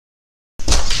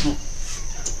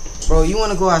Bro, you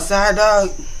wanna go outside,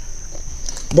 dog?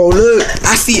 Bro, look,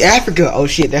 I see Africa. Oh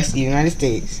shit, that's the United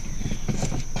States.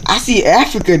 I see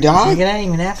Africa, dog. Nigga, that ain't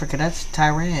even Africa. That's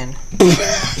Tehran. You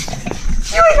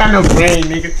ain't got no brain,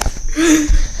 nigga.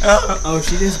 Oh,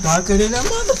 shit, it's darker than a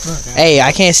motherfucker. Hey,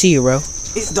 I can't see you, bro.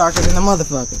 It's darker than a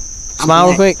motherfucker. Smile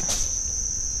real quick.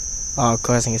 Oh, of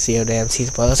course I can see your damn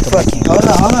teeth, bro. Let's go back in. Hold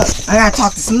up. I gotta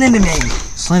talk to Slenderman.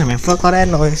 Slenderman, fuck all that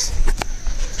noise.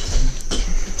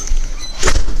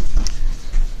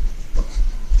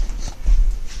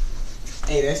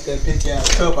 Hey, that's that bitch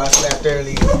ass cup I slapped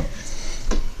earlier.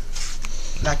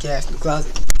 Knock your ass in the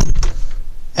closet.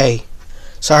 Hey,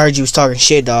 so I heard you was talking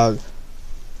shit, dog.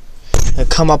 And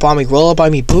come up on me, roll up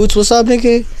on me, Boots. What's up,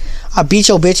 nigga? I beat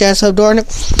your bitch ass up, door.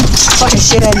 Fucking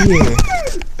shit out of here.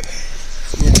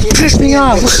 Piss me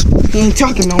off. He ain't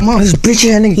talking no more. This bitch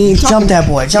ass nigga. Jump that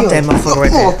boy. Jump that motherfucker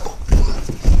right there.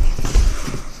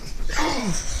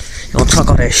 Don't talk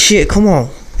all that shit. Come on.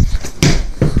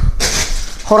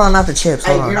 Hold on, not the chips.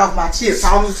 Hold on. Get off my chips,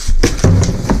 homie.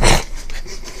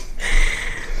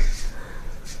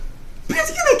 Bitch,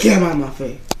 get that camera out of my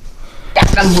face.